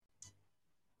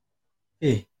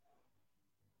Okay,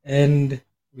 and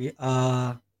we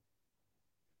are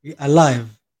we are live.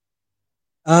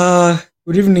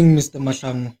 Good evening, Mr.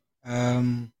 Mahlangu.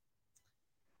 Um,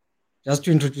 just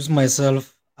to introduce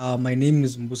myself, my name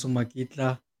is Mbuso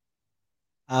Makitla.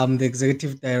 I'm the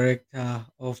executive director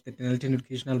of the Dennilton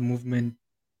Educational Movement,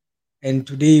 and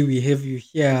today we have you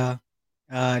here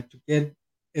to get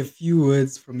a few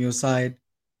words from your side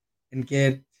and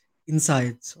get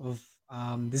insights of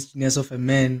this genius of a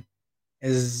man,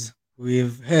 as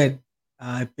we've heard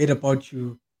a bit about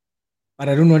you. But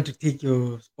I don't want to take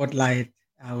your spotlight.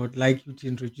 I would like you to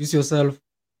introduce yourself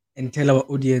and tell our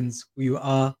audience who you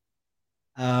are,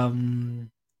 um,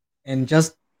 and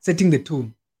just setting the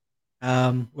tone.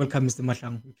 Welcome, Mr.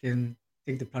 Mahlang. You can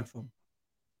take the platform.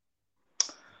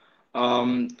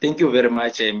 Thank you very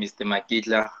much, Mr.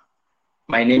 Makitla.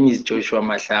 My name is Joshua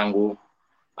Mahlangu.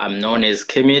 I'm known as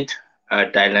Kemit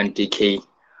Thailand DK.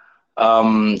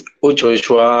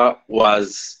 Joshua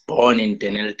was born in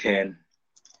Dennilton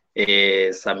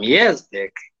some years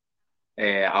back.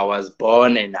 I was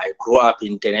born and I grew up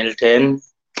in Dennilton,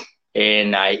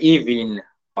 and I even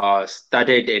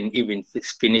started and even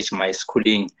finished my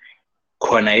schooling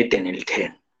in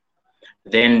Dennilton.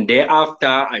 Then thereafter,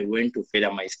 I went to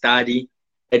further my study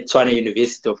at Tshwane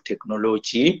University of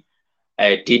Technology.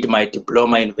 I did my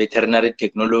diploma in veterinary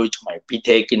technology, my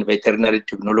BTech in veterinary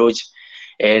technology,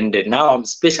 and now I'm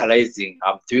specializing.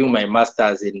 I'm doing my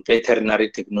master's in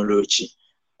veterinary technology.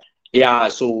 Yeah,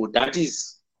 so that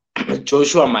is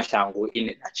Joshua Mahlangu in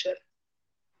a nutshell.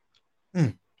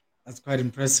 That's quite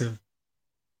impressive.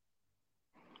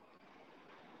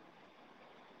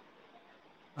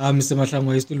 Mr. Mahlang,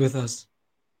 are you still with us?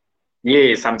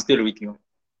 Yes, I'm still with you.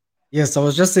 Yes, I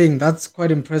was just saying that's quite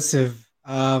impressive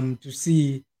to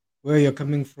see where you're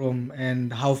coming from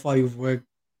and how far you've worked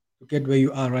to get where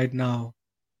you are right now.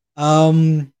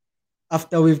 Um,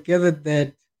 After we've gathered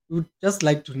that, we would just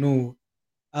like to know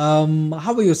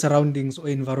how were your surroundings or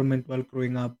environment while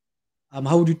growing up?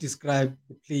 How would you describe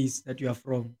the place that you are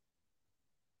from?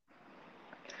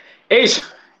 Hey,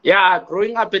 yeah,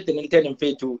 growing up at the Dennilton and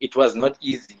Fetu, it was not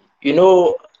easy.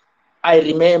 I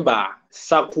remember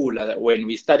Sakula when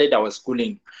we started our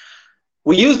schooling.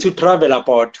 We used to travel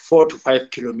about 4 to 5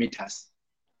 kilometers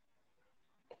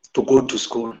to go to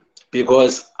school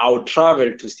because I would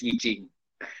travel to Sijing.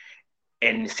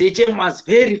 And Sijing was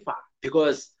very far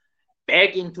because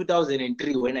back in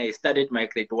 2003, when I started my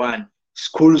grade one,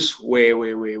 schools were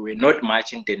not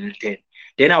much in Dennilton.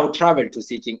 Then I would travel to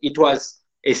Sijing. It was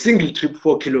a single trip,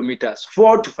 4 kilometers,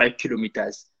 4 to 5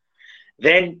 kilometers.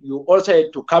 Then you also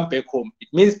had to come back home. It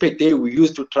means per day we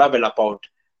used to travel about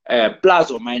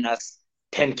plus or minus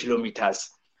 10 kilometers.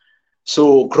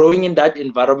 So growing in that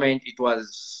environment, it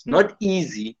was not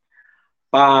easy,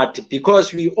 but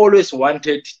because we always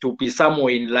wanted to be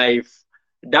somewhere in life,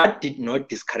 that did not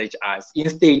discourage us.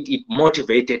 Instead, it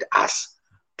motivated us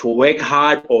to work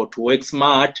hard or to work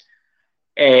smart.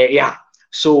 Yeah.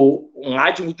 So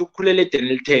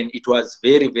it was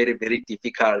very, very, very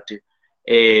difficult.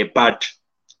 But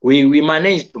we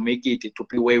managed to make it to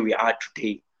be where we are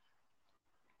today.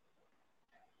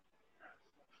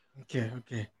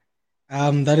 Okay.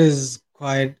 That is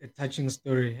quite a touching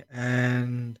story,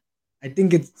 and I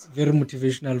think it's very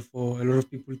motivational for a lot of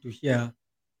people to hear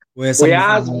where We some of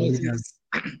asked our Mrs. leaders.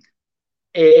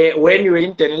 When you were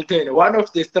in Dennilton, one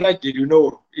of the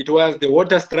struggle, it was the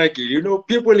water struggle.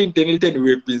 People in Dennilton,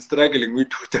 we have been struggling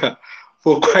with water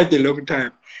for quite a long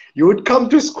time. You would come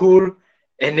to school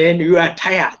and then you are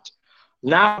tired.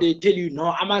 Now they tell you,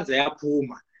 no, Amazaya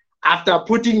Puma. After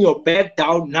putting your bag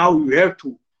down, now you have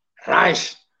to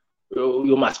rush.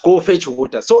 You must go fetch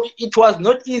water. So it was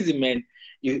not easy, man.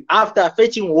 After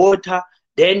fetching water,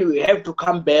 then you have to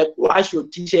come back, wash your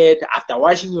t-shirt. After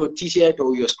washing your t-shirt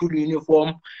or your school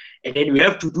uniform, and then you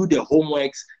have to do the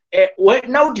homeworks.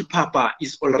 Now the papa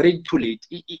is already too late.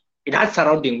 In that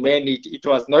surrounding, man, it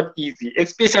was not easy,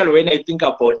 especially when I think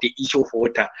about the issue of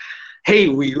water.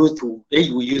 We used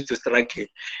to struggle,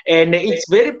 and it's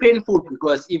very painful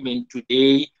because even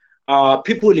today,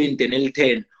 people in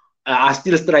Dennilton are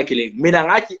still struggling. Mina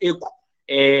ngathi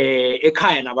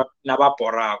ekhaya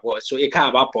nababhorako, so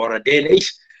ekhaya babhora. Then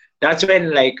that's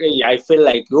when like I feel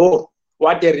like,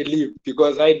 what a relief,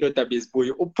 because I know that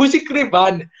besboy uphush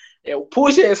ikrivane,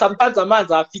 uphush sometimes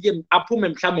amanzi afike aphume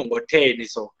mhlawumbe ngo-10,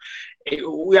 so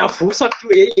uyavusa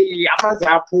amanzi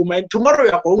aphuma, and tomorrow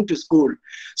you are going to school.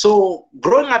 So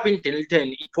growing up in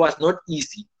Dennilton, it was not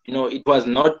easy. It was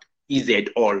not easy at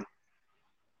all.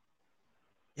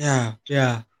 Yeah.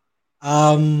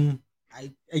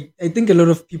 I think a lot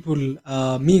of people,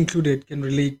 me included, can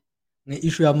relate the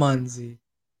issue of manzi.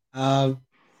 Uh,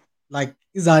 like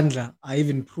izandla are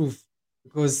even proof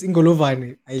because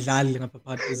ingolovane ayidlali ngapha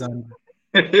phakathi kwezandla.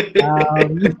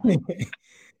 Um,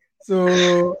 so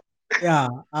yeah,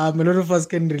 a lot of us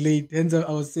can relate. Hence,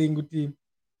 I was saying, Guti,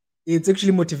 it's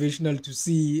actually motivational to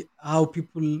see how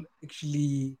people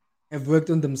actually have worked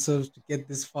on themselves to get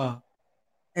this far.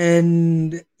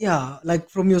 And yeah, like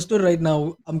from your story right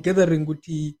now, I'm gathering,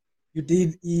 Guti, you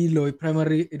did ELO,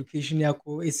 primary education,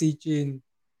 yako, SHN.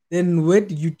 Then where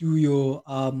did you do your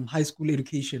high school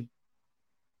education?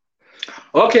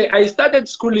 Okay, I started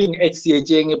schooling at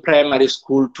CHN Primary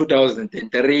School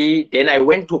 2003. Then I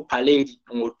went to Paledi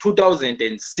in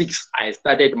 2006. I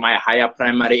started my higher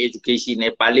primary education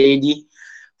at Paledi.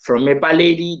 From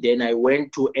Paledi, then I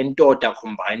went to Entota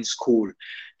Combined School.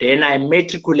 Then I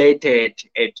matriculated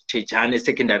at Tshwane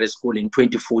Secondary School in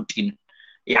 2014.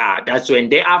 Yeah, that's when.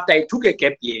 Day after I took a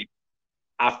gap year.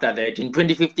 After that, in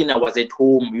 2015, I was at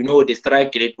home. You know, the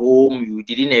strike at home, you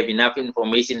didn't have enough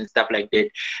information and stuff like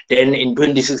that. Then in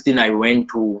 2016, I went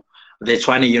to the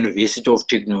Tshwane University of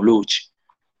Technology.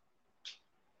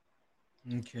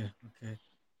 Okay, okay.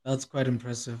 That's quite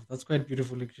impressive. That's quite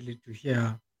beautiful actually to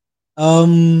hear.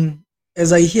 Um,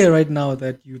 as I hear right now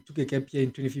that you took a gap year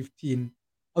in 2015,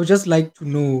 I would just like to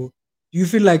know, do you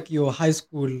feel like your high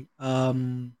school,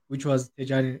 which was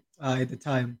Tejani at the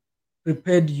time,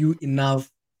 prepared you enough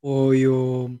for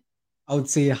your, I would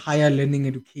say, higher learning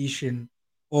education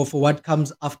or for what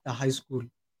comes after high school?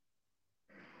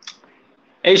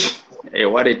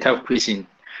 What a tough question.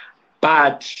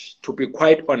 But to be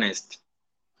quite honest,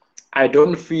 I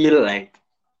don't feel like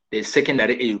the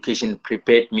secondary education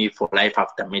prepared me for life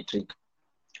after matric.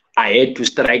 I had to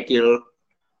struggle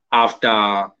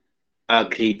after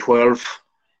grade 12,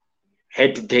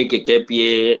 had to take a gap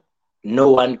year.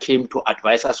 No one came to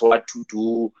advise us what to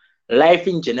do. Life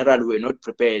in general, we were not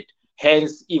prepared.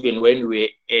 Hence, even when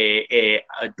we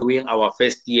were doing our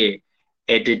first year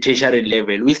at the tertiary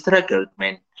level, we struggled,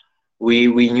 man. We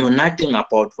knew nothing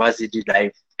about varsity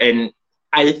life. And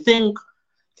I think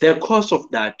the cause of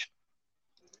that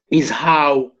is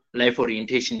how life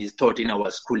orientation is taught in our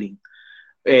schooling.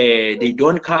 They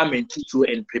don't come and teach you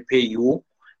and prepare you.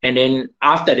 And then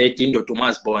after that, Indo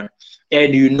Thomas born.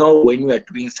 And you know, when you are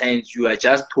doing science, you are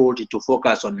just told to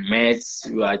focus on maths,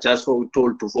 you are just told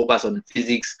to focus on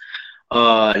physics,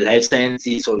 life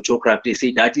sciences, or geography.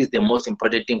 Say that is the most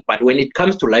important thing. But when it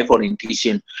comes to life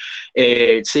orientation,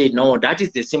 say no, that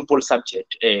is the simple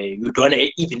subject. You don't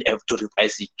even have to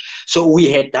revise it. So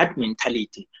we had that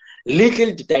mentality.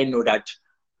 Little did I know that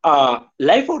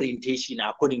life orientation,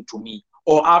 according to me,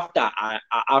 or after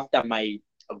my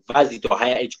varsity or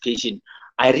higher education,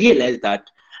 I realized that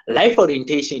life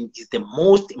orientation is the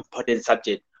most important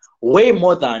subject, way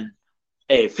more than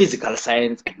physical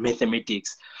science and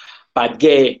mathematics. But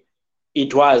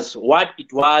it was what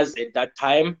it was at that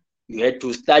time. You had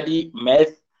to study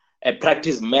math,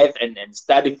 practice math, and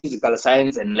study physical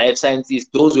science and life sciences.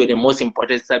 Those were the most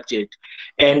important subject.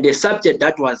 And the subject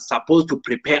that was supposed to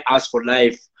prepare us for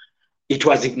life, it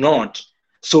was ignored.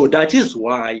 So that is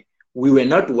why we were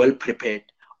not well prepared.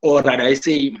 Or that I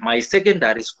say my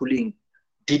secondary schooling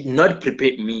did not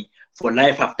prepare me for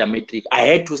life after matric. I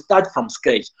had to start from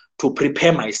scratch to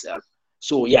prepare myself.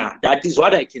 So yeah, that is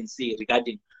what I can say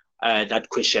regarding that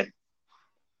question.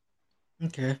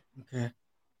 Okay, okay.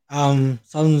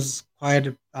 Sounds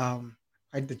quite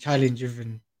the challenge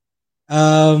even.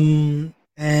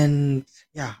 And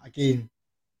yeah, again,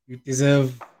 you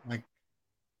deserve like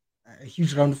a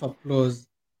huge round of applause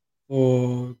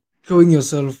for throwing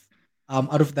yourself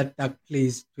out of that dark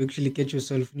place to actually get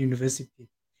yourself in university.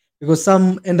 Because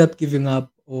some end up giving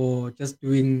up or just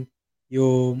doing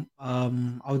your I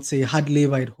would say hard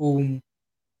labor at home,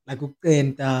 like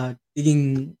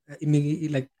digging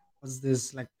like what's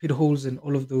this like pit holes and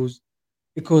all of those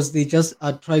because they just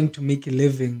are trying to make a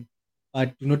living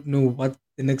but do not know what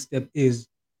the next step is.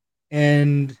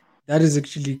 And that is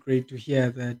actually great to hear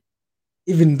that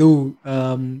even though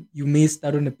you may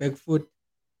start on a back foot,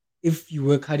 if you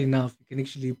work hard enough, you can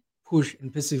actually push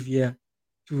and persevere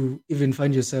to even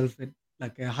find yourself at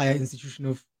like a higher institution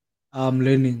of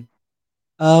learning.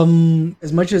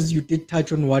 As much as you did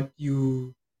touch on what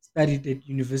you studied at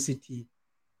university,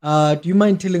 do you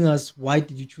mind telling us why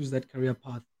did you choose that career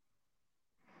path?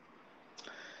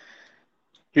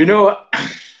 You know,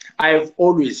 I've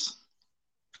always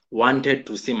wanted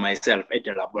to see myself at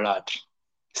the laboratory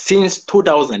since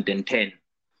 2010.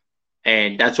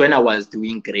 And that's when I was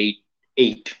doing grade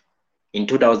 8 in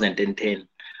 2010.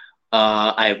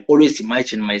 I've always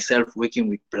imagined myself working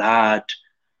with blood.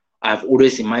 I've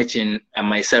always imagined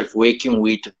myself working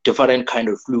with different kind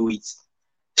of fluids.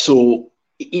 So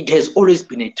it has always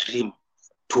been a dream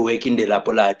to work in the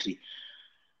laboratory.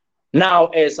 Now,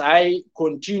 as I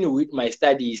continue with my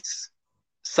studies,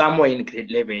 somewhere in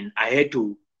grade 11, I had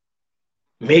to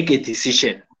make a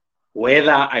decision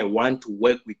whether I want to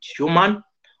work with human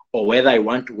or whether I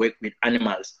want to work with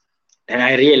animals. And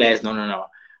I realized, no.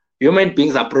 Human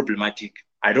beings are problematic.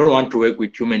 I don't want to work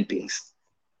with human beings.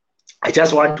 I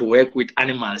just want to work with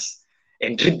animals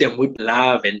and treat them with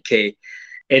love and care.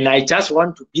 And I just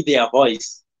want to be their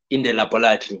voice in the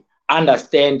laboratory,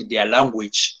 understand their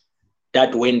language,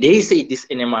 that when they say this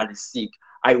animal is sick,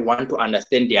 I want to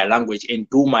understand their language and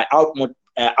do my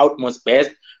utmost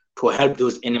best to help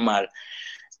those animals.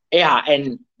 Yeah,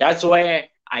 and that's why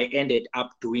I ended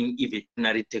up doing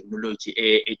veterinary technology,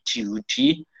 a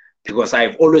TUT, because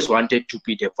I've always wanted to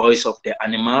be the voice of the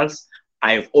animals.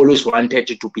 I've always wanted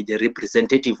to be the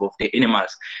representative of the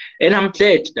animals. And I'm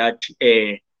glad that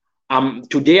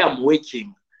today I'm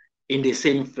working in the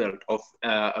same field of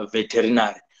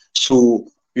veterinary. So,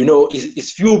 you know,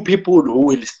 it's few people who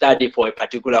will study for a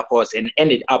particular course and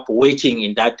ended up working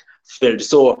in that field.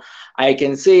 So I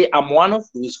can say I'm one of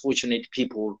those fortunate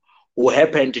people who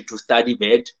happened to study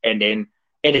vet and then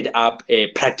ended up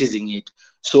practicing it.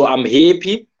 So I'm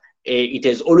happy. It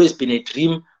has always been a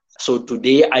dream. So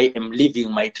today I am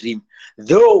living my dream.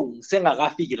 Though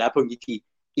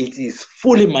it is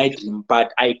fully my dream,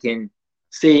 but I can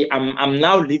say I'm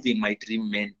now living my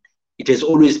dream, man. It has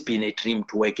always been a dream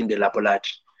to work in the laboratory.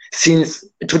 Since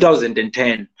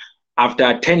 2010,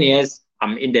 after 10 years,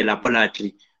 I'm in the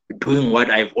laboratory doing what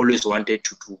I've always wanted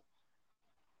to do.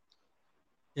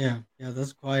 Yeah,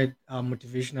 that's quite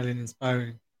motivational and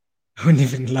inspiring. I wouldn't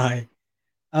even lie.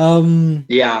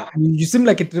 Yeah. You seem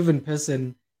like a driven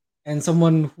person and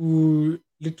someone who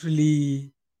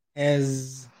literally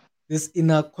has this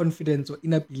inner confidence or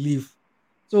inner belief.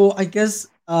 So I guess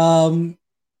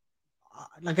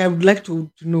like I would like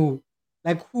to know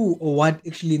like who or what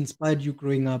actually inspired you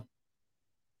growing up.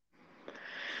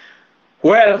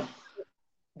 Well,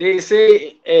 they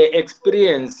say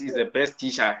experience is the best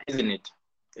teacher, isn't it?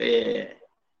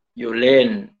 You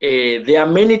learn. There are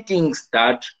many things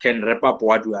that can wrap up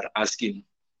what you are asking.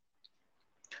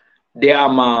 They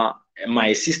are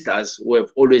my sisters who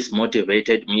have always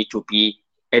motivated me to be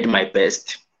at my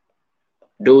best.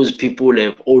 Those people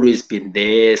have always been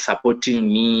there supporting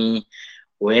me.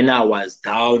 When I was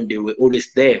down, they were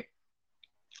always there.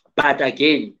 But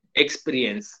again,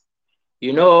 experience,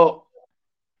 you know,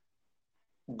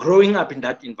 growing up in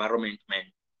that environment, man,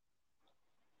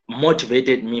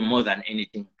 motivated me more than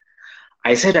anything.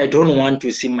 I said, I don't want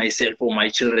to see myself or my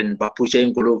children, Bapusha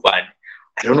and Golovan.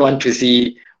 I don't want to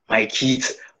see my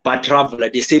kids, but travel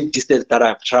at the same distance that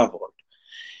I've traveled.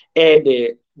 And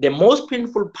the most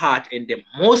painful part and the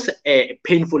most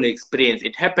painful experience,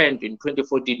 it happened in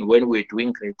 2014 when we were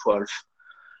doing grade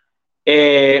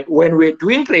 12. When we were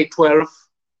doing grade 12,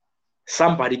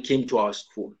 somebody came to our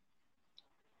school.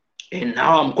 And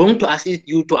now I'm going to assist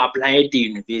you to apply at the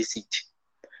university.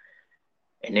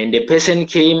 And then the person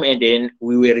came and then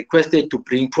we were requested to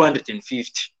bring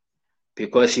 250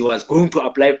 because he was going to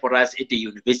apply for us at the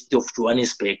University of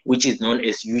Johannesburg, which is known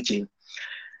as Eugene.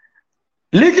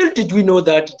 Little did we know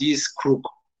that this crook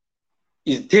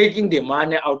is taking the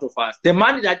money out of us, the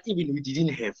money that even we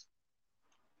didn't have.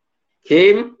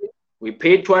 Came, we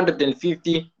paid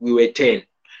 250, we were 10.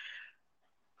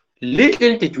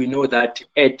 Little did we know that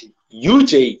at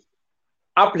UJ,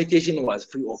 application was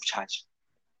free of charge.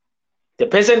 The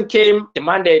person came,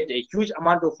 demanded a huge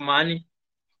amount of money,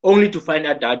 only to find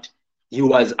out that he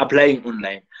was applying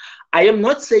online. I am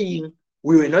not saying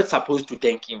we were not supposed to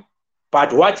thank him,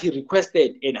 but what he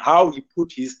requested and how he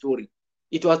put his story,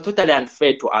 it was totally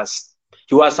unfair to us.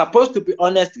 He was supposed to be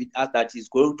honest with us that he's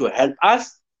going to help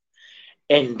us,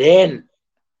 and then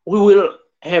we will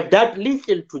have that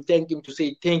little to thank him to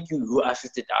say, thank you, you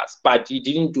assisted us, but he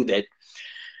didn't do that.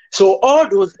 So all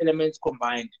those elements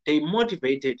combined, they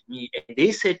motivated me and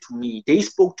they said to me, they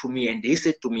spoke to me and they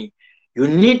said to me, you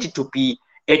need to be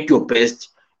at your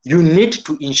best. You need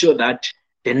to ensure that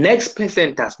the next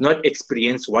person does not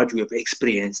experience what you have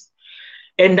experienced.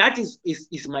 And that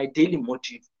is my daily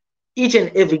motive. Each and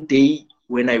every day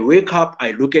when I wake up,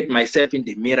 I look at myself in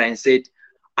the mirror and said,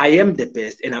 I am the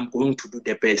best and I'm going to do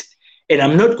the best. And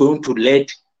I'm not going to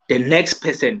let the next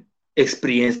person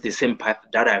experience the same path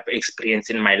that I've experienced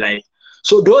in my life.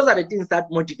 So those are the things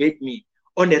that motivate me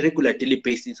on a regular daily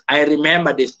basis. I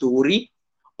remember the story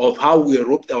of how we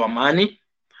robbed our money.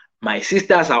 My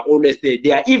sisters are always there.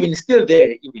 They are even still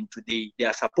there even today. They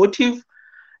are supportive.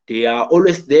 They are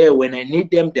always there when I need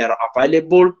them. They are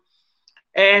available.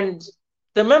 And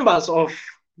the members of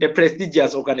the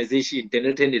prestigious organization,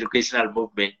 Dennilton Educational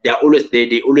Movement, they are always there.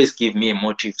 They always give me a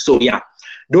motive. So yeah,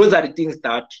 those are the things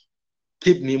that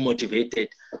keep me motivated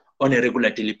on a regular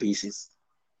daily basis.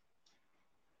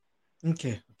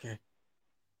 Okay.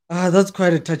 That's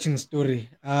quite a touching story.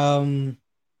 Like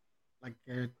like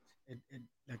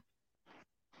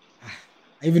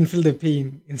I even feel the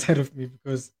pain inside of me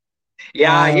because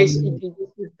Yeah, yes, um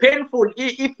it's painful.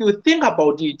 If you think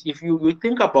about it, if you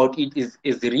think about it,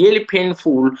 is really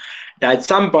painful that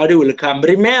somebody will come.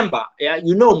 Remember, yeah,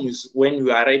 you know, when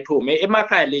you are at home,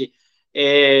 emakhaya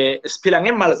siphila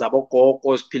ngemali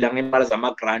zabogogo, siphila ngemali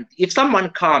zama-grant. If someone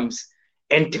comes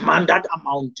and demand that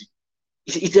amount,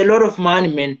 it's a lot of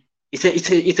money, man.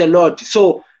 It's a lot.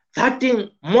 So that thing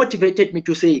motivated me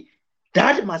to say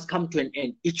that must come to an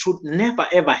end. It should never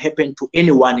ever happen to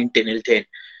anyone in Dennilton.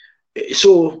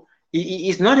 So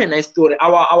it's not a nice story.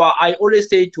 I always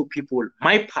say to people,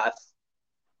 my path,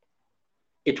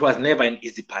 it was never an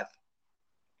easy path.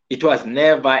 It was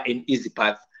never an easy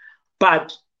path.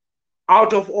 But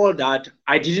out of all that,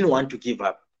 I didn't want to give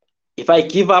up. If I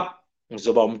give up,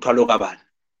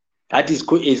 that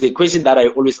is a question that I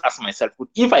always ask myself.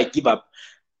 If I give up,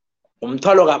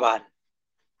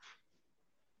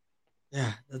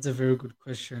 yeah, that's a very good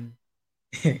question.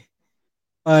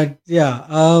 But yeah,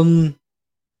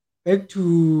 back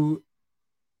to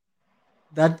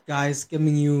that guy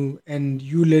scamming you and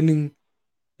you learning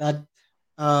that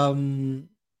um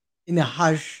in a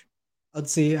harsh, I'd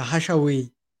say a harsher way.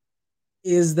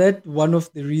 Is that one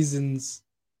of the reasons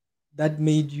that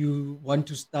made you want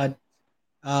to start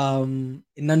a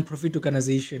non-profit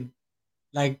organization?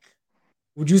 Like,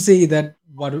 would you say that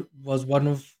what was one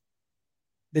of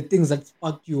the things that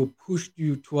sparked you or pushed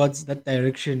you towards that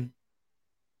direction?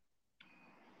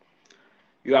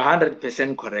 you are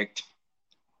 100% correct.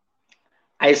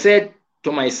 I said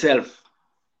to myself,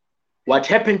 what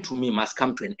happened to me must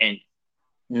come to an end.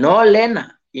 No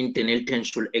learner in Dennilton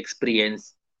should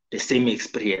experience the same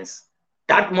experience.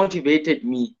 That motivated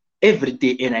me every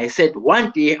day. And I said,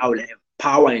 one day I will have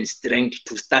power and strength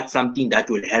to start something that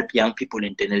will help young people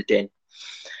in Dennilton.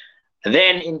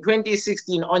 Then in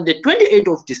 2016, on the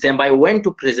 28th of December, I went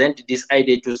to present this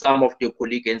idea to some of the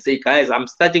colleagues and say, guys, I'm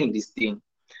starting this thing.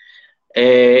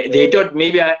 They thought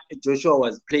maybe Joshua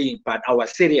was playing, but I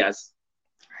was serious.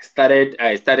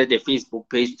 I started a Facebook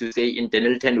page to say in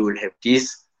Dennilton we will have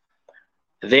this.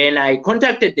 Then I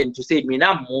contacted them to say, "Mina,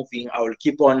 I'm moving. I will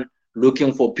keep on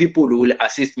looking for people who will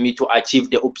assist me to achieve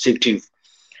the objective."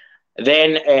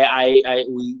 Then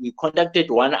we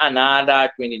contacted one another,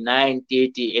 29,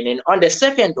 30, and then on the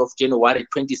 2nd of January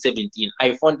 2017,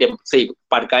 I found them say,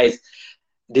 "But guys,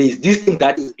 there is this thing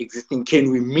that is existing. Can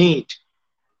we meet,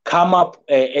 come up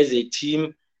as a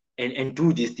team, and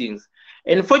do these things?"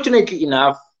 And fortunately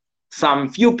enough,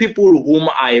 some few people whom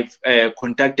I've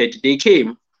contacted, they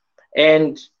came.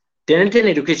 And the Dennilton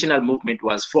Educational Movement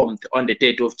was formed on the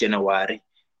 3rd of January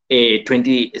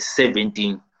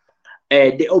 2017.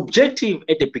 The objective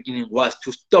at the beginning was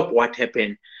to stop what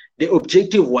happened. The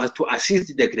objective was to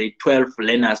assist the grade 12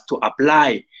 learners to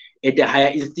apply at the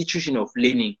higher institution of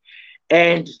learning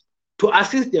and to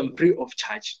assist them free of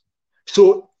charge.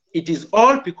 So it is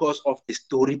all because of the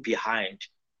story behind.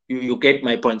 You get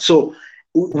my point. So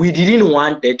we didn't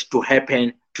want that to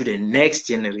happen to the next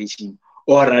generation,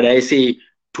 or rather I say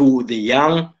to the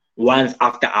young ones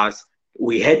after us.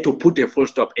 We had to put a full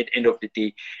stop at the end of the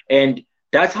day. And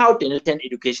that's how the Dennilton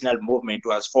Educational Movement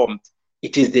was formed.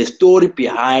 It is the story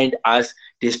behind us,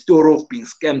 the story of being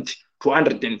scammed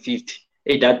 250.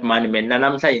 Hey, that money, man.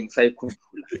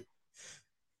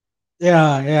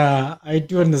 Yeah, I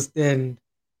do understand.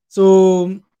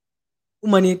 So,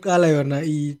 uma niqala yona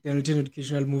i-Dennilton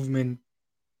Educational Movement,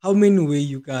 how many were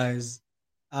you guys?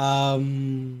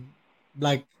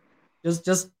 Like,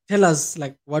 just tell us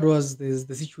like what was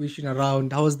the situation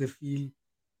around? How was the feel,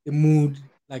 the mood?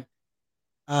 Like,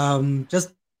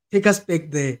 just take us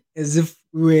back there as if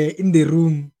we were in the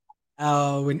room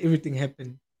when everything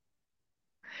happened.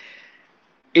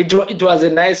 It was a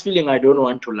nice feeling, I don't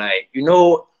want to lie. You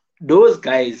know, those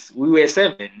guys, we were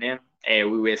seven. We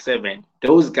were seven.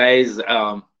 Those guys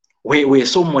were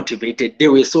so motivated. They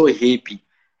were so happy.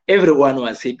 Everyone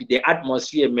was happy. The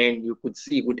atmosphere, man, you could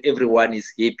see good. Everyone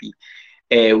is happy.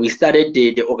 We started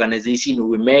the organization.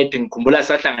 We met in Kumbula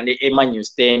Satlangane Emmanuel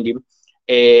Stand.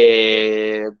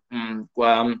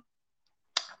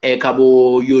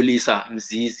 Kabo Yolisa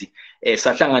Mzizi.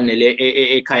 Satlanganele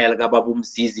ekhaya likaBaba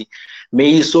Mzizi.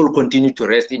 May his soul continue to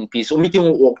rest in peace.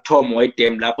 Meeting Tom white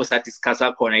them lapho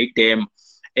satiscasa khona idem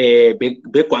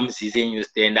bekwamzizi eNew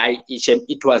Stand.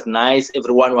 It was nice.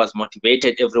 Everyone was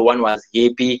motivated. Everyone was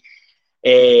happy.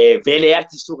 vele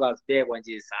yathi suka sibekwa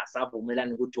nje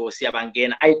savumelana ukuthi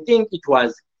siyabangena. I think it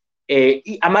was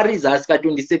ama-results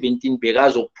ka-2017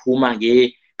 bekazokuphuma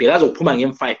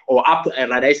nge-5 or up,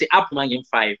 rather I say aphuma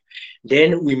nge-5.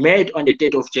 Then we met on the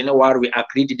 3rd of January. We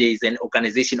agreed there is an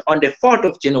organization. On the 4th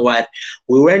of January,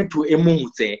 we went to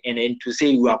Emutse and then to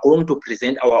say we are going to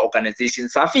present our organization.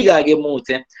 Safika ke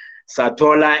Emutse,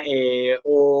 sathola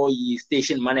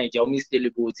station manager uMr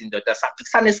Libuthi indoda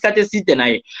saphikisana isikhathi eside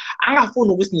naye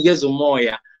angafuni ukusinikeza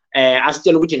umoya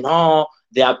asitshela ukuthi no,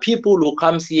 there are people who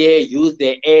comes here, use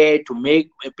the air to make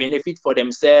a benefit for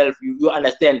themselves. You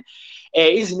understand?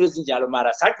 Izinto ezinjalo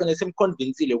mara sagcina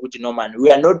simconvincile ukuthi no man,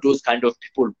 we are not those kind of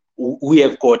people. We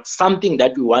have got something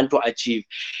that we want to achieve.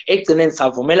 Ekugcineni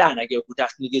savumelana ke ukuthi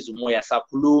asinikeze umoya,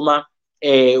 sakhuluma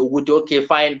ukuthi okay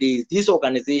fine, this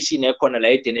organization ekhona la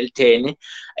eDennilton,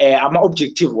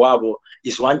 ama-objective wabo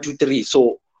is 1 2 3.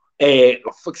 So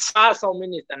kusasa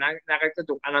uminister nakaqeda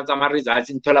uku-announce ama-results,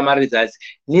 nithola ama-results,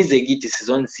 nize kithi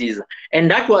sizonisiza. And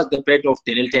that was the birth of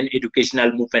Dennilton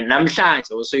Educational Movement.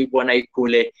 Namhlanje osoyibona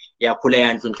ikhule yakhula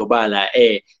yandlondlobala.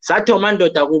 Sathoma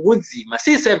ndoda kubunzima,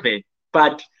 si-7,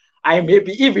 but I'm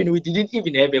happy even we didn't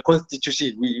even have a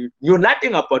constitution. We knew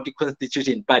nothing about the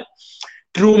constitution, but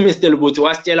through Mr. Lubuthi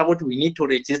wasitshela ukuthi we need to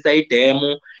register a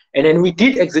demo, and then we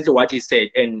did exactly what he said,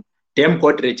 and them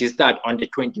got registered on the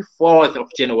 24th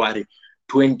of January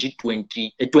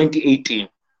 2018.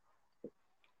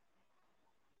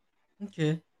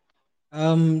 Okay.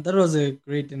 That was a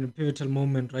great and a pivotal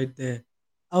moment right there.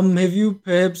 Have you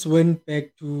perhaps went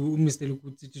back to Mr.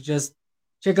 Lukuthi to just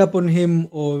check up on him,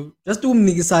 or just to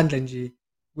umnikisandla nje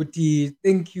ukuthi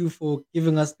thank you for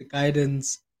giving us the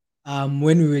guidance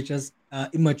when we were just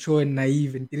immature and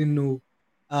naive and didn't know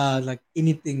like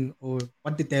anything or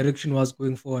what the direction was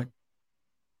going forward?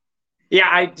 Yeah,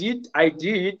 I did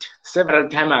several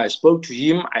times. I spoke to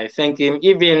him. I thanked him.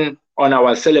 Even on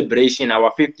our celebration,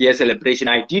 our 5th year celebration,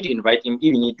 I did invite him,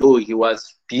 even though he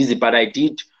was busy, but I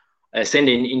did send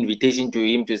an invitation to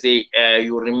him to say,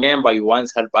 you remember you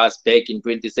once helped us back in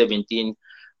 2017,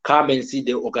 come and see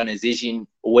the organization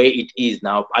where it is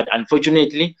now. But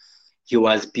unfortunately, he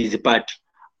was busy, but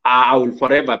I will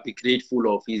forever be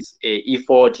grateful of his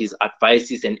effort, his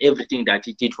advices, and everything that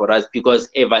he did for us, because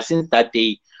ever since that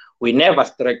day, we never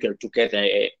struggled together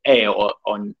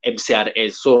on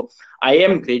MCRS. So I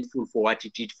am grateful for what he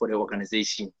did for the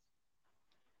organization.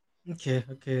 Okay,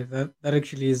 that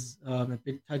actually is a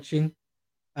bit touching.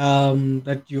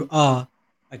 That you are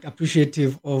like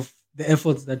appreciative of the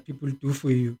efforts that people do for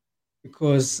you,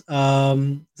 because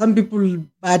some people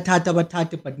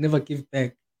batata but never give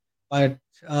back. But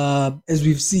as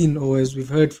we've seen or as we've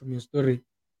heard from your story,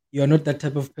 you are not that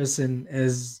type of person.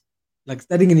 As like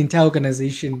starting an entire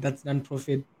organization that's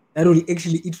non-profit that will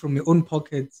actually eat from your own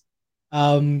pockets,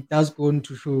 does go on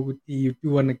to show what you do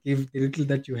want to give the little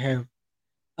that you have.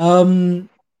 Um,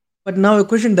 but now a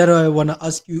question that I want to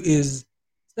ask you is,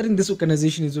 starting this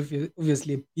organization is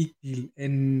obviously a big deal,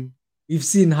 and we've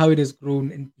seen how it has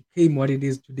grown and became what it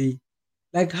is today.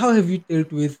 Like, how have you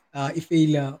dealt with a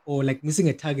failure or like missing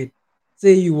a target?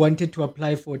 Say you wanted to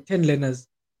apply for 10 learners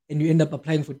and you end up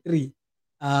applying for 3.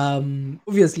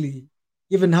 Obviously,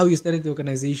 given how you started the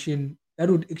organization, that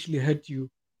would actually hurt you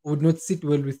or would not sit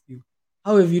well with you.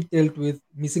 How have you dealt with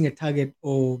missing a target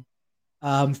or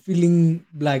feeling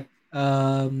like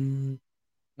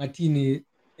Martini,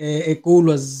 a goal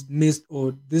was missed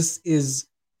or this is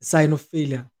a sign of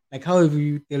failure? Like, how have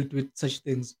you dealt with such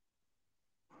things?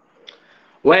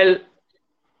 Well,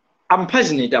 I'm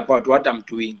passionate about what I'm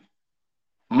doing.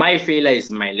 My failure is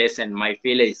my lesson. My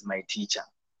failure is my teacher.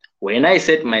 When I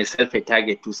set myself a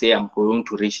target to say I'm going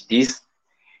to reach this,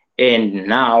 and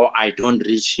now I don't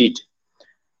reach it,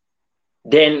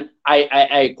 then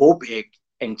I go back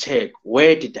and check,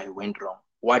 where did I went wrong?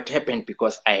 What happened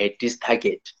because I had this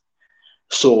target?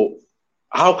 So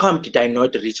how come did I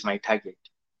not reach my target?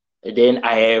 Then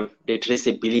I have the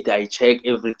traceability. I check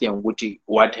everything,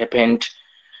 what happened.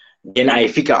 Then I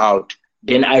figure out.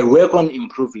 Then I work on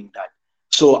improving that.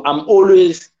 So I'm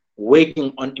always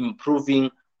working on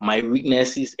improving my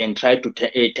weaknesses and try to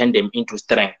turn them into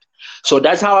strength. So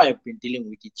that's how I've been dealing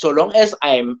with it. So long as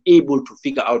I am able to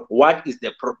figure out what is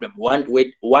the problem,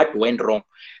 what went wrong,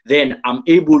 then I'm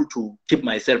able to keep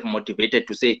myself motivated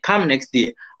to say, come next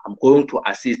year, I'm going to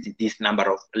assist this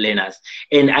number of learners.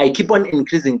 And I keep on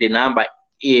increasing the number,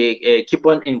 keep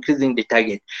on increasing the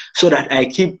target so that I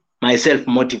keep myself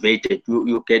motivated.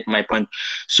 You get my point.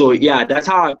 So yeah, that's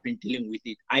how I've been dealing with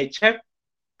it. I check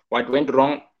what went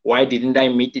wrong, why didn't I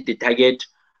meet the target?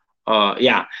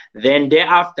 Yeah, then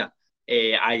thereafter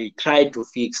I try to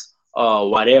fix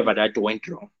whatever that went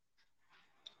wrong.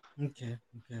 Okay,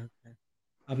 okay, okay.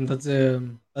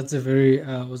 That's a very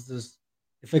was this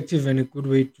effective and a good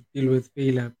way to deal with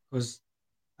failure, because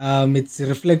it's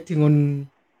reflecting on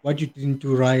what you didn't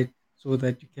do right so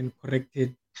that you can correct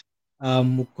it.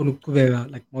 Ukhone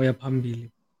ukuqhubeka, like moya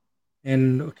phambili.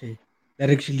 And okay, that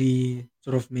actually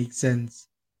sort of makes sense.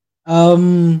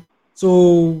 Um,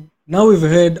 so now we've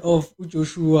heard of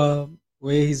Joshua,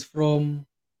 where he's from,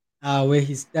 where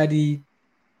he studied,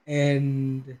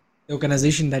 and the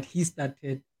organization that he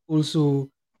started, also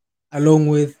along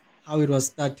with how it was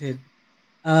started.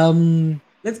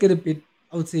 Let's get a bit,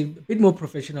 I would say, a bit more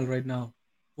professional right now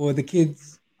for the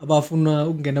kids abafuna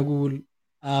ukungena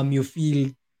your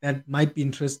field that might be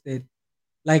interested.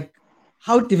 Like,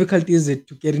 how difficult is it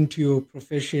to get into your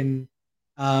profession,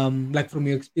 like from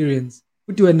your experience?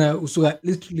 Futhi wena usuka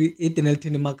literally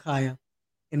eDennilton emakhaya,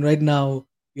 and right now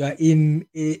you are in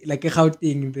like a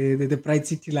Gauteng, the bright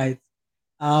city lights.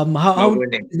 How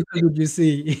Mabone. difficult would you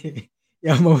say?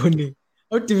 Yeah, Mahoney.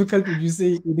 How difficult would you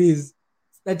say it is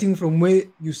starting from where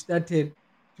you started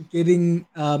to getting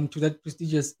to that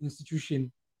prestigious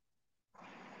institution?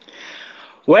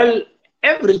 Well,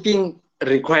 everything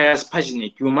requires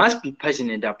passionate. You must be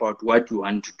passionate about what you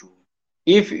want to do.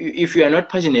 If you are not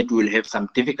passionate, you will have some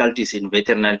difficulties in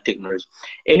veterinary technology.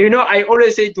 And you know, I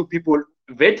always say to people,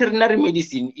 veterinary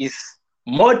medicine is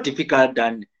more difficult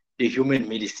than the human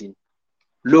medicine.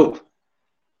 Look,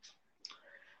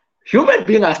 human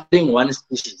beings are studying one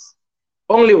species,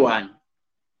 only one.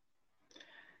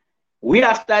 We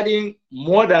are studying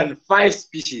more than 5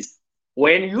 species.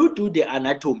 When you do the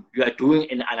anatomy, you are doing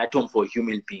an anatomy for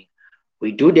human being.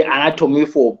 We do the anatomy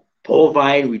for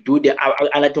bovine, we do the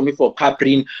anatomy for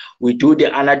caprine, we do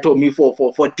the anatomy for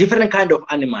different kind of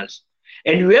animals.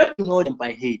 And we have to know them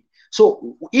by head.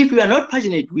 So if you are not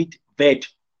passionate with vet,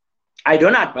 I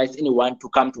don't advise anyone to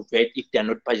come to vet if they are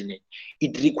not passionate.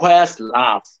 It requires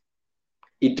love.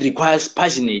 It requires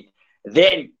passionate.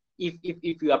 Then if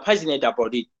you are passionate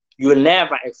about it, you will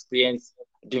never experience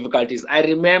difficulties. I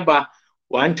remember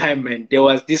one time, man, there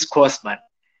was this course, man.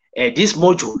 This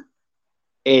module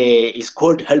is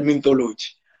called health mythology.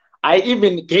 I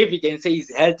even gave it and say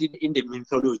it's health in the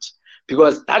mythology,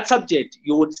 because that subject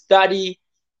you would study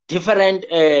different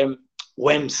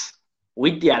worms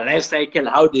with their life cycle,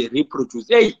 how they reproduce.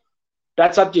 Hey,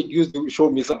 that subject used to show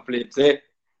me some flames.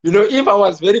 You know, if I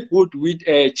was very good with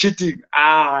cheating,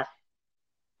 I,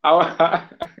 I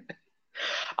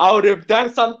would have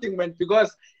done something, man,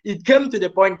 because it came to the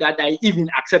point that I even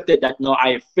accepted that no,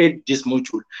 I failed this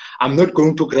module. I'm not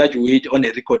going to graduate on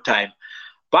a record time.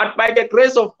 But by the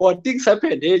grace of God, things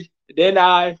happened.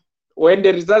 Then when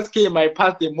the results came, I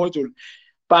passed the module.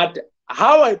 But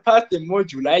how I passed the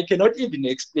module, I cannot even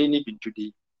explain even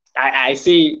today. I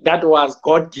say that was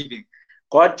God giving.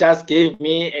 God just gave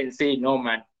me and say, no,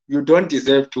 man, you don't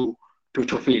deserve to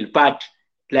fail. But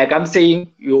like I'm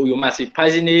saying, you must be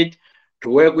passionate to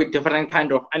work with different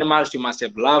kind of animals. You must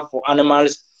have love for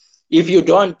animals. If you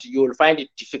don't, you will find it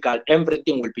difficult.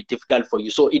 Everything will be difficult for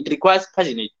you. So it requires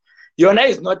passionate. Your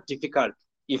is not difficult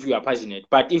if you are passionate,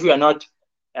 but if you are not,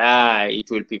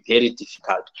 it will be very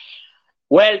difficult.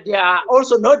 Well, there are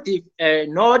also not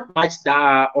much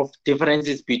of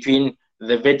differences between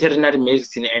the veterinary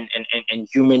medicine and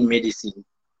human medicine.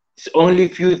 It's only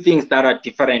few things that are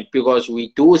different because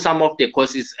we do some of the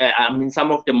courses,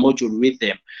 some of the module with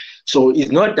them. So it's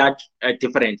not that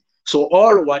different. So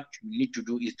all what you need to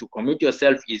do is to commit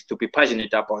yourself, is to be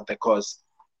passionate about the course.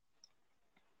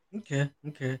 Okay,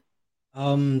 okay.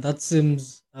 That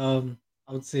seems I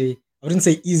wouldn't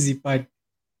say easy, but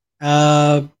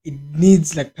it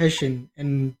needs like passion,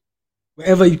 and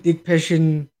wherever you take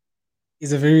passion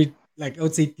is a very, like, I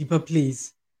would say, deeper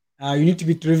place. You need to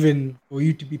be driven for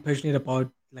you to be passionate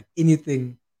about like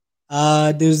anything.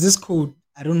 There's this quote.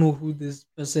 I don't know who this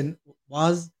person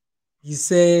was. He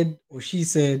said or she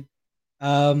said,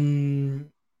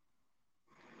 um,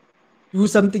 "Do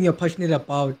something you're passionate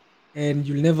about, and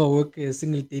you'll never work a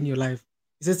single day in your life."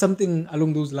 He said something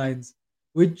along those lines,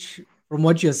 which, from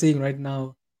what you're saying right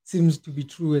now, seems to be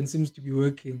true and seems to be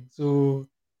working. So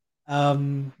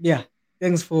yeah,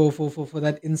 thanks for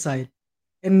that insight.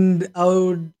 And I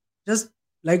would just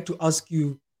like to ask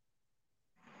you,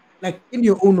 like, in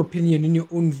your own opinion, in your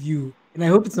own view, and I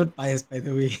hope it's not biased, by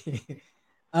the way.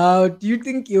 Do you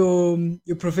think your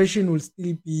profession will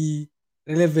still be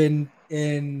relevant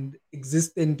and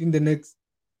existent in the next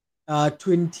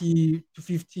 20 to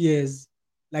 50 years?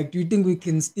 Like, do you think we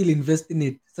can still invest in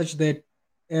it such that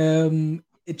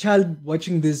a child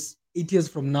watching this 8 years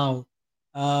from now,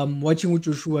 watching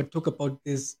Joshua talk about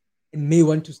this and may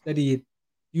want to study it,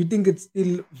 do you think it's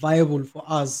still viable for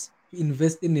us to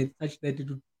invest in it such that it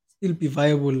would still be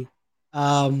viable,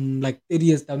 like 30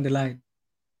 years down the line?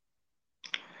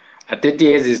 30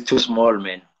 years is too small,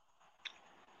 man.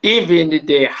 Even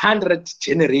the 100th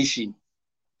generation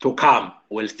to come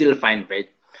will still find vet.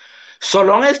 So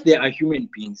long as there are human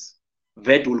beings,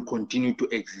 vet will continue to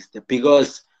exist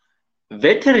because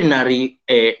veterinary,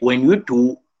 when you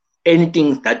do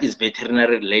anything that is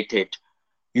veterinary related,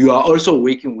 you are also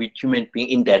working with human being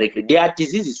indirectly. There are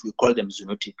diseases, we call them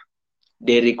zoonotic.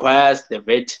 They requires the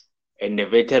vet and the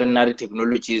veterinary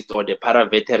technologist or the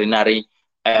para-veterinary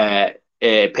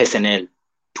personnel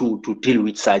to deal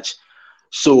with such.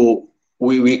 So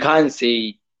we can't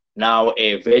say now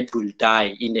a vet will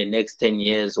die in the next 10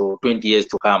 years or 20 years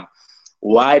to come.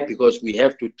 Why? Because we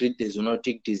have to treat the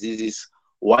zoonotic diseases.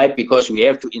 Why? Because we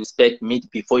have to inspect meat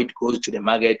before it goes to the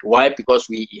market. Why? Because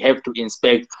we have to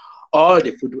inspect all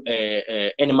the food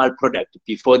animal product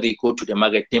before they go to the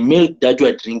market. The milk that you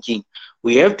are drinking,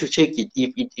 we have to check it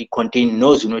if it contains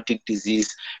no zoonotic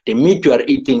disease. The meat you are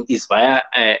eating is via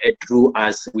through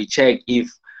us. We check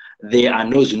if there are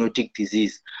no zoonotic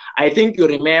disease. I think you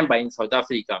remember in South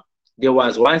Africa, there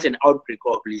was once an outbreak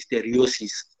of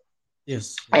listeriosis.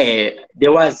 Yes, yes.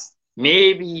 There was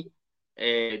maybe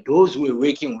those who were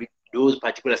working with those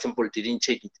particular samples didn't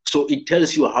check it. So it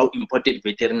tells you how important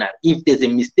veterinary. If there's a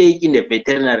mistake in the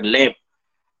veterinary lab,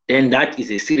 then that is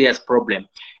a serious problem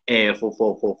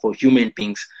for human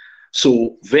beings.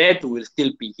 So vet will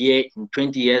still be here in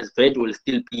 20 years. Vet will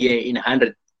still be here in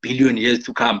 100 billion years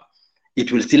to come.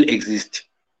 It will still exist.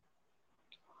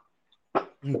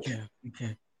 Okay,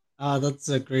 okay. That's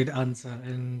a great answer.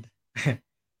 And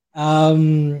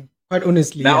quite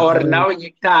honestly, Na yeah, or nawe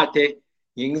ngikuthathe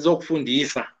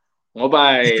ngizokufundisa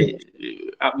ngoba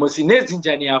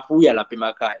sinezinja niyafuya lapha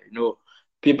emakhaya, you know,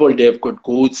 people they've got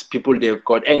goats, people they've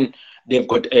got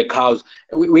cows.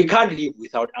 We can't live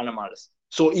without animals.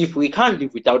 So if we can't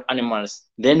live without animals,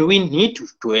 then we need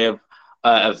to have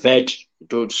a vet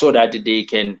so that they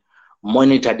can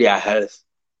monitor their health.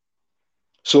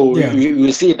 So yeah.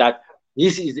 you see that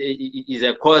this is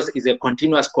a cause, is a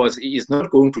continuous cause. It is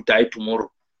not going to die tomorrow.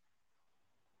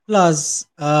 Plus,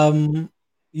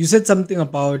 you said something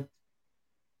about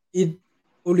it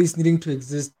always needing to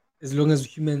exist as long as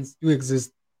humans do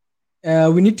exist.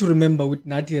 We need to remember with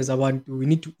Nati as I want to, we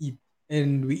need to eat,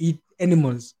 and we eat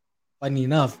animals. Funny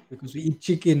enough, because we eat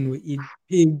chicken, we eat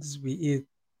pigs, we eat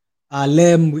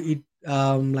lamb, we eat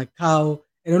like cow,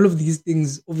 and all of these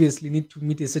things obviously need to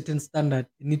meet a certain standard.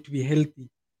 They need to be healthy,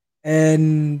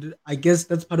 and I guess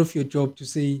that's part of your job to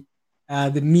say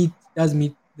the meat does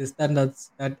meet the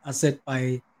standards that are set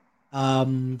by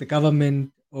the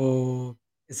government or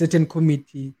a certain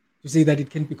committee to say that it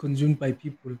can be consumed by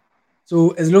people.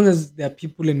 So as long as there are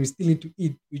people and we still need to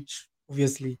eat, which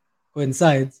obviously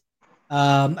coincides,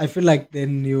 I feel like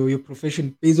then your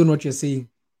profession, based on what you're saying,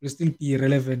 will still be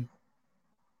relevant.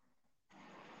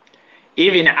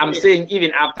 Even I'm saying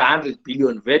even after 100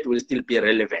 billion, vet will still be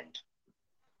relevant.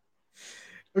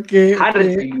 Okay, 100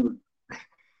 okay. billion,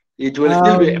 it will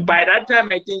still be. Um, By that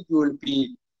time, I think you will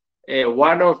be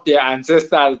one of the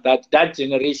ancestors that that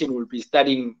generation will be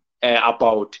studying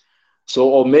about. So,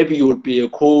 or maybe you will be a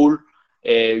coal,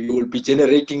 you will be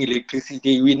generating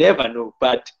electricity. We never know.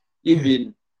 But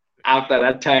even after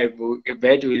that time,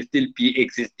 vet will still be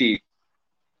existing.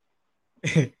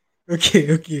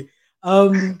 okay, okay.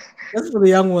 Just for the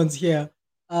young ones here,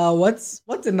 what's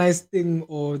a nice thing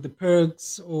or the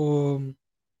perks or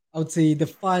I would say the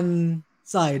fun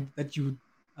side that you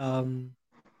um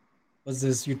was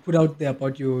this you'd put out there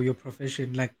about your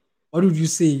profession? Like, what would you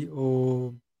say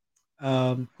or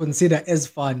consider as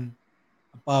fun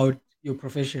about your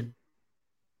profession?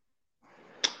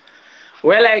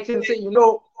 Well, I can say, you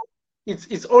know,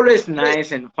 it's always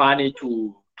nice and funny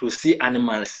to see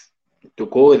animals, to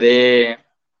go there,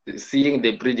 seeing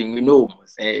the breeding. You know,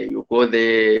 you go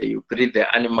there, you breed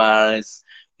the animals,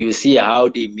 you see how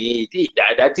they mate.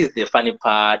 That is the funny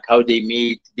part. How they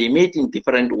mate. They mate in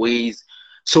different ways,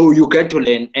 so you get to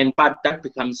learn. And but that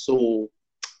becomes so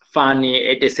funny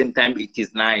at the same time. It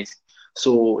is nice.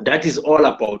 So that is all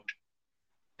about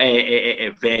a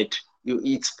vet.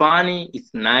 It's funny,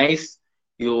 it's nice.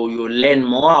 You learn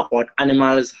more about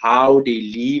animals, how they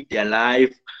live their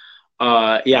life.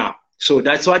 Yeah, so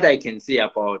that's what I can say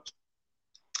about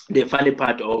the funny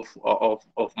part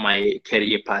of my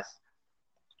career path.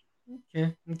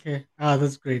 Okay, okay.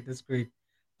 That's great. That's great.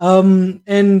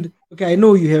 And okay, I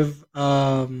know you have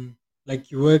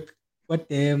like you work with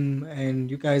them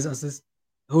and you guys assist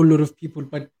a whole lot of people,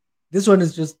 but this one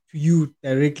is just to you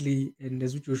directly and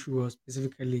as with Joshua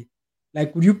specifically.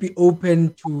 Like, would you be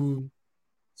open to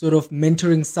sort of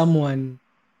mentoring someone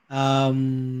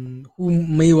who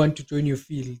may want to join your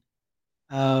field,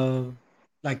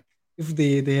 like if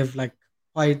they have like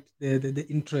quite the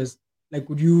interest, like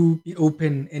would you be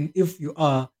open? And if you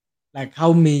are, like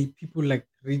how may people like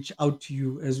reach out to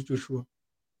you as Joshua?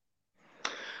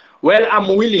 Well,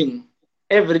 I'm willing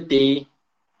every day.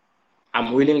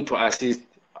 I'm willing to assist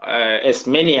as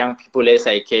many young people as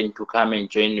I can to come and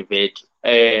join the vet.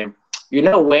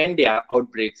 When there are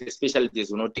outbreaks, especially the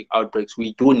zoonotic outbreaks,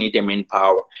 we do need a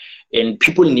manpower, and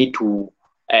people need to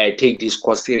take this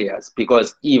course serious,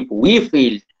 because if we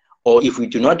fail or if we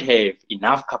do not have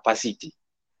enough capacity,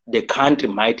 the country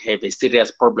might have a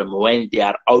serious problem when there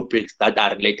are outbreaks that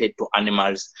are related to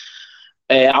animals.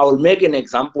 I will make an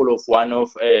example of one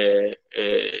of the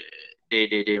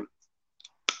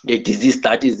disease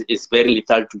that is very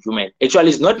lethal to human. Actually,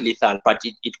 it's not lethal, but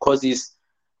it causes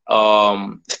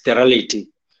sterility,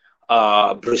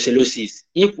 brucellosis.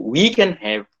 If we can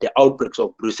have the outbreaks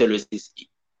of brucellosis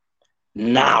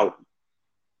now,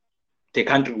 the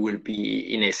country will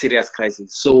be in a serious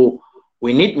crisis. So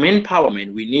we need manpower,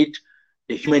 man. We need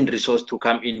the human resource to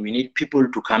come in. We need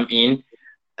people to come in,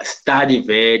 study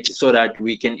vet, so that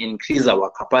we can increase our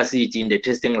capacity in the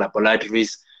testing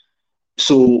laboratories.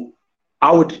 So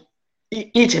I would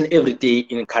each and every day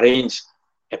encourage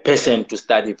a person to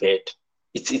study vet.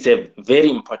 It's a very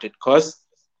important course.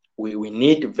 We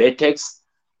need VETEX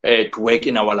to work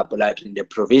in our laboratory, in the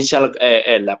provincial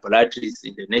laboratories,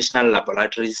 in the national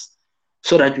laboratories,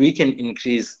 so that we can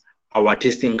increase our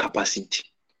testing capacity.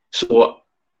 So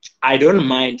I don't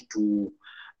mind to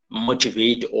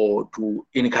motivate or to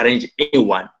encourage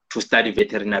anyone to study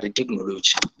veterinary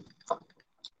technology.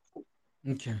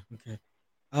 Okay.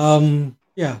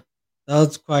 Yeah,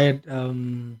 that's quite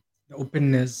the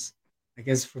openness, I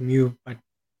guess, from you. But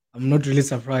I'm not really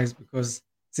surprised because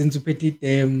since upeti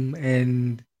them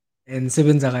and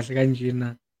sebenza kahle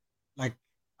kanjena, like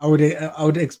I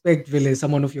would expect really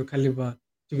someone of your caliber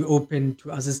to be open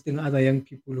to assisting other young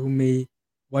people who may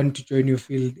want to join your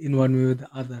field in one way or the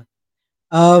other.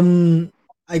 Um,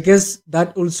 I guess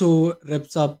that also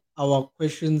wraps up our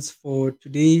questions for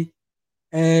today.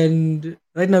 And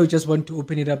right now, we just want to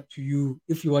open it up to you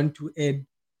if you want to add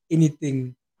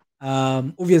anything.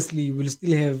 Obviously, we'll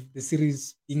still have the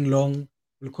series being long.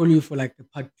 We'll call you for like a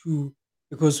part two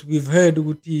because we've heard,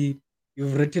 Uti,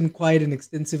 you've written quite an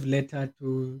extensive letter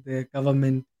to the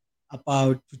government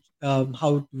about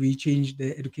how do we change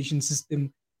the education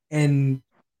system. And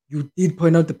you did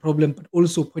point out the problem, but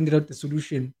also pointed out the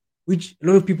solution, which a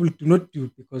lot of people do not do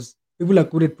because people are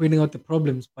good at pointing out the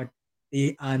problems, but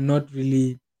they are not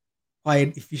really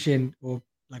quite efficient or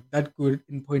like that good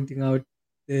in pointing out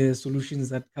the solutions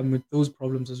that come with those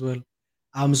problems as well.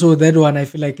 So that one I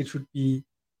feel like it should be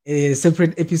a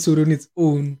separate episode on its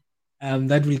own.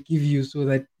 That will give you so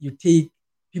that you take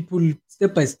people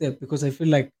step by step because I feel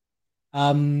like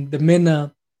the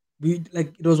manner we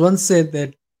like it was once said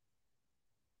that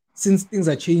since things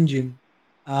are changing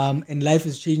and life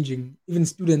is changing, even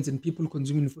students and people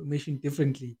consume information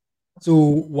differently. So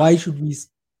why should we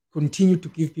continue to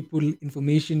give people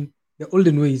information the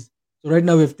olden ways? So right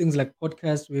now we have things like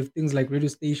podcasts, we have things like radio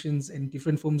stations and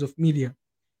different forms of media,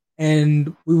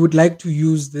 and we would like to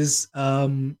use this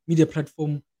media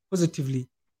platform positively.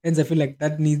 Hence, I feel like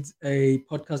that needs a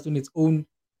podcast on its own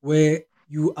where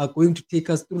you are going to take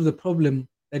us through the problem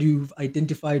that you've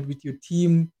identified with your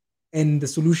team and the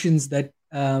solutions that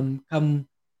come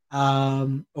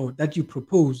or that you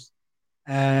propose.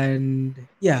 And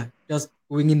yeah, just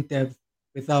going in depth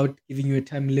without giving you a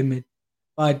time limit.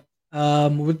 But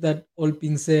with that all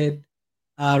being said,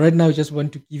 right now I just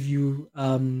want to give you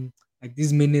like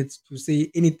these minutes to say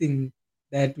anything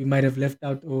that we might have left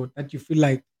out or that you feel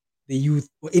like the youth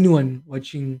or anyone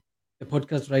watching the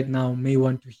podcast right now may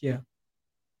want to hear.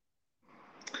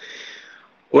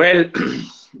 Well,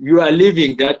 you are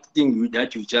living that thing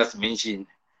that you just mentioned,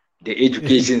 the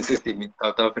education system in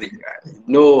South Africa.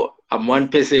 No, I'm one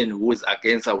person who's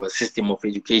against our system of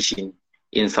education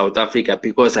in South Africa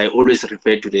because I always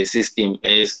refer to the system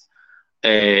as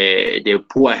the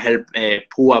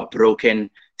poor, broken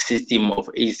system of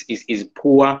is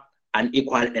poor,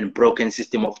 unequal, and broken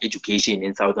system of education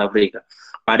in South Africa.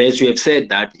 But as you have said,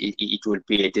 that it will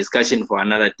be a discussion for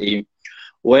another day.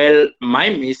 Well, my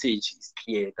message is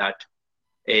clear that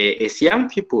as young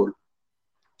people,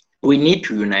 we need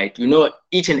to unite.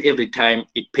 Each and every time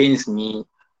it pains me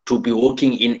to be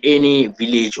walking in any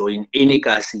village or in any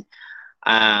kasi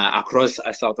across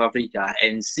South Africa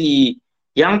and see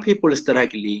young people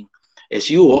struggling. As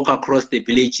you walk across the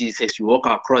villages, as you walk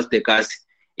across the kasi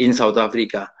in South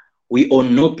Africa, we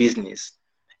own no business.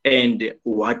 And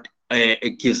what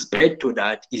gives birth to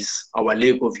that is our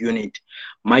lack of unity.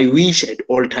 My wish at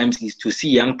all times is to see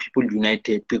young people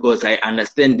united, because I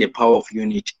understand the power of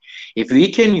unity. If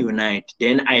we can unite,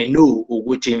 then I know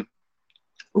Uguti,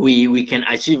 we can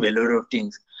achieve a lot of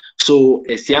things. So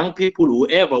as young people,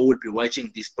 whoever will be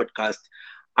watching this podcast,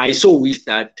 I so wish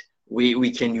that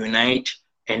we can unite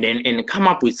and come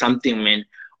up with something, man.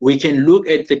 We can look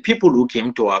at the people who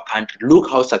came to our country,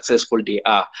 look how successful they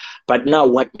are. But now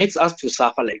what makes us to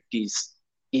suffer like this?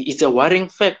 It's a worrying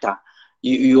factor.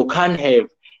 You can't have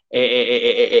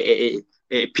a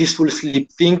peaceful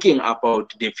sleep thinking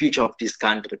about the future of this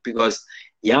country, because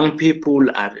young people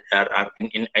are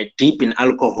deep in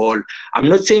alcohol. I'm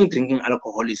not saying drinking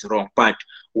alcohol is wrong, but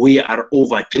we are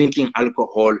over drinking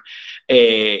alcohol.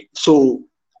 So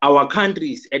our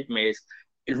country is at mess.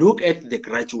 Look at the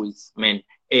graduates, man.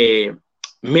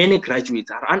 Many graduates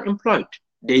are unemployed.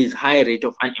 There is high rate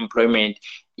of unemployment.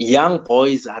 Young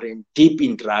boys are deep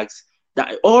in drugs.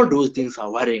 All those things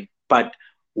are worrying. But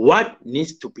what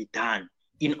needs to be done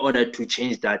in order to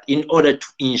change that, in order to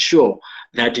ensure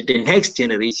that the next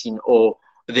generation, or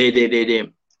the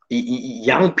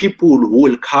young people who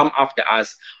will come after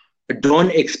us,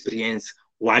 don't experience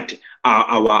what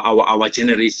our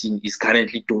generation is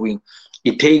currently doing?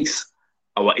 It takes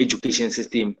our education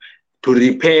system to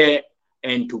repair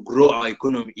and to grow our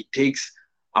economy. It takes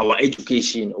our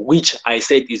education, which I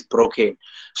said is broken.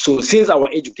 So since our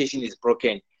education is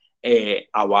broken,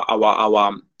 our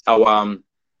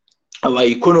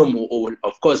economy will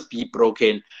of course be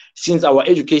broken. Since our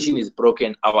education is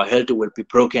broken, our health will be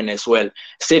broken as well.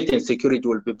 Safety and security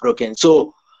will be broken.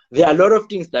 So there are a lot of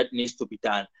things that needs to be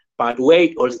done. But where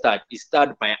it all starts, it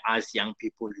starts by us young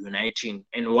people uniting.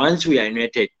 And once we are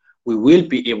united, we will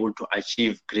be able to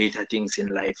achieve greater things in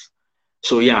life.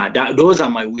 So yeah, those are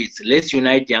my words. Let's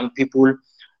unite young people,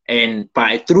 and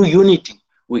through unity,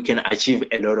 we can achieve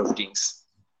a lot of things.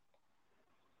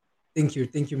 Thank you,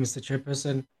 Mr.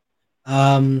 Chairperson.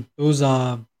 Those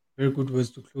are very good words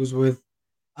to close with.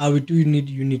 We do need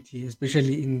unity,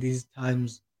 especially in these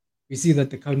times. We see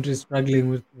that the country is struggling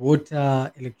with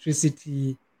water,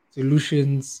 electricity,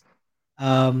 solutions.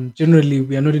 Generally,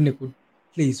 we are not in a good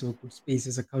place or good space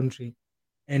as a country,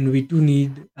 and we do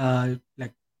need,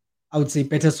 like, I would say,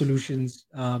 better solutions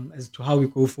as to how we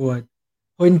go forward.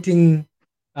 Pointing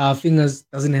fingers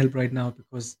doesn't help right now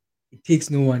because it takes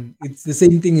no one. It's the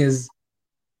same thing as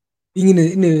being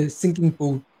in a sinking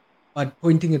boat, but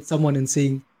pointing at someone and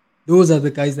saying, those are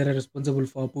the guys that are responsible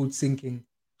for our boat sinking.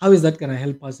 How is that going to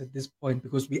help us at this point?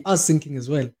 Because we are sinking as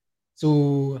well.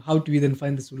 So how do we then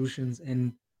find the solutions?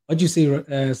 And what you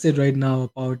said right now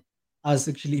about us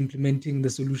actually implementing the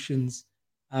solutions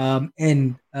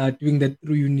and doing that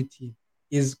through unity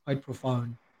is quite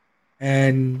profound.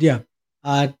 And yeah,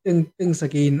 thanks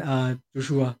again,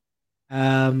 Joshua.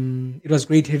 It was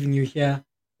great having you here.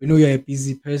 We know you're a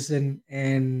busy person,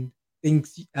 and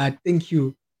thank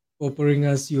you for pouring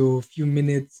us your few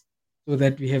minutes so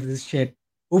that we have this chat.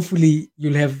 Hopefully,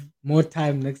 you'll have more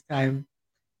time next time,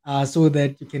 so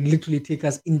that you can literally take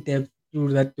us in depth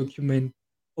through that document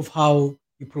of how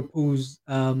you propose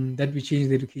that we change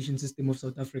the education system of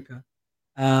South Africa,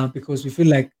 because we feel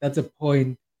like that's a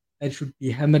point that should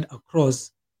be hammered across,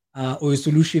 or a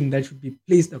solution that should be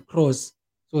placed across,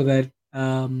 so that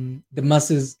the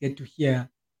masses get to hear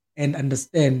and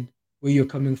understand where you're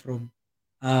coming from.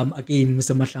 Again,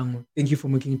 Mr. Mahlangu, thank you for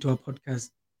making it to our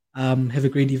podcast. Have a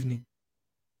great evening.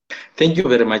 Thank you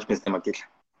very much, Mr. Makitla.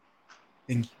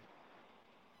 Thank you.